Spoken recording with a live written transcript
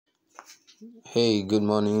Hey, good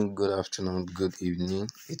morning, good afternoon, good evening.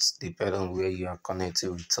 It's depending on where you are connected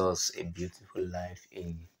with us. A beautiful life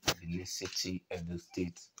in the city, Edo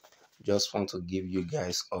State. Just want to give you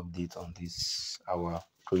guys update on this our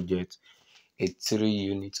project. A 3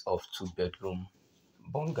 unit of 2 bedroom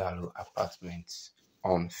bungalow apartment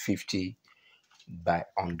on 50 by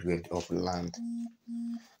 100 of land.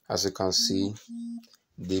 As you can see,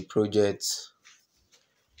 the project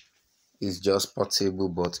is just portable,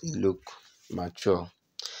 but it look mature.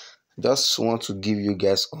 Just want to give you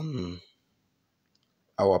guys on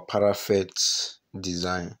our parapet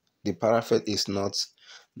design. The parapet is not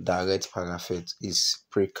direct parapet, it's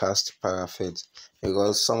precast parapet,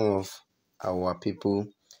 because some of our people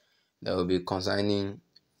that will be consigning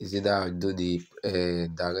is either I do the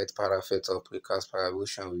direct parapet or precast parapet.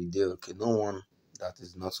 Which one we do? Okay, no one that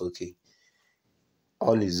is not okay.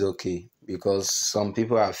 All is okay, because some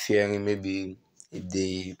people are fearing maybe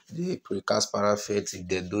if the precast parapet, if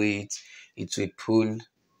they do it, it will pull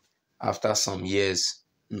after some years.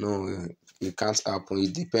 No, it can't happen.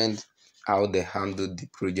 It depends how they handle the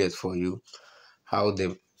project for you, how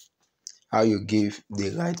they how you give the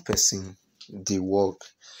right person the work.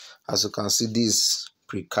 As you can see, this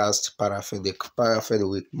precast parapet, the parapet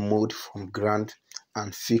with mold from ground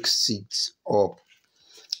and fix it up.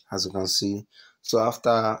 As you can see, so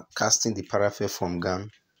after casting the parapet from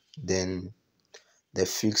ground, then they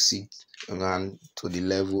fix it around to the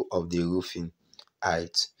level of the roofing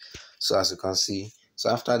height. So as you can see, so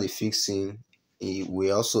after the fixing, we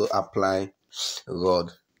also apply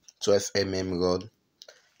rod, 12 mm rod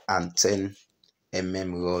and 10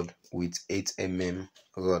 mm rod with 8 mm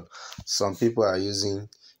rod. Some people are using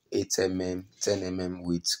 8 mm, 10 mm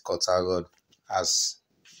with cutter rod. As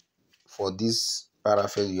for this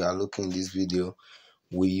parapet you are looking in this video,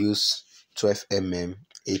 we use 12 mm,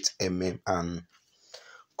 8 mm and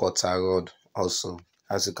cutter rod also.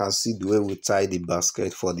 As you can see, the way we tie the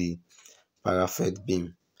basket for the parapet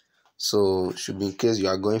beam. So should be in case you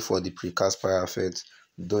are going for the precast parapet,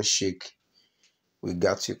 don't shake. We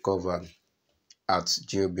got you covered at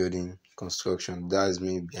Geo Building Construction. That is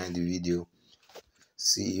me behind the video,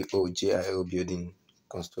 CEO JIO Building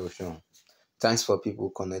Construction. Thanks for people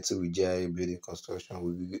connected with JIO Building Construction.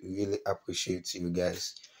 We really appreciate you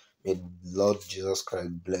guys. May Lord Jesus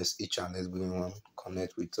Christ bless each and every one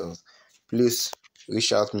connect with us. Please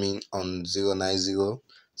reach out me on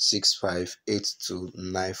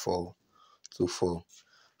 09065829424.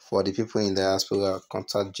 For the people in the diaspora,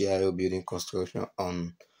 contact GIO Building Construction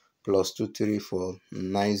on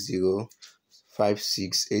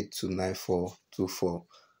 +2349056829424.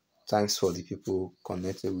 Thanks for the people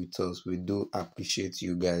connected with us. We do appreciate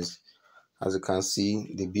you guys. As you can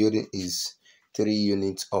see, the building is 3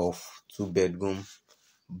 units of 2 bedroom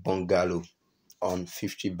bungalow on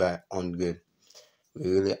 50 by 100. We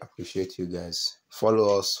really appreciate you guys.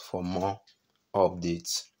 Follow us for more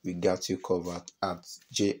updates. We got you covered at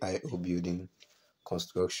JIO Building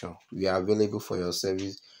Construction. We are available for your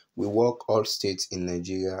service. We work all states in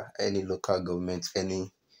Nigeria, any local government,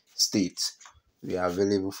 any state. We are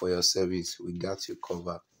available for your service. We got you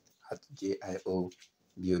covered at JIO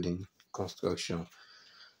Building Construction.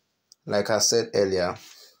 Like I said earlier,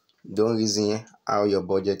 don't reason how your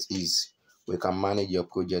budget is. We can manage your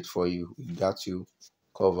project for you. We got you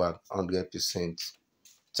covered 100%.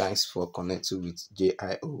 Thanks for connecting with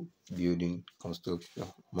JIO Building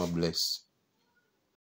Construction. More bless.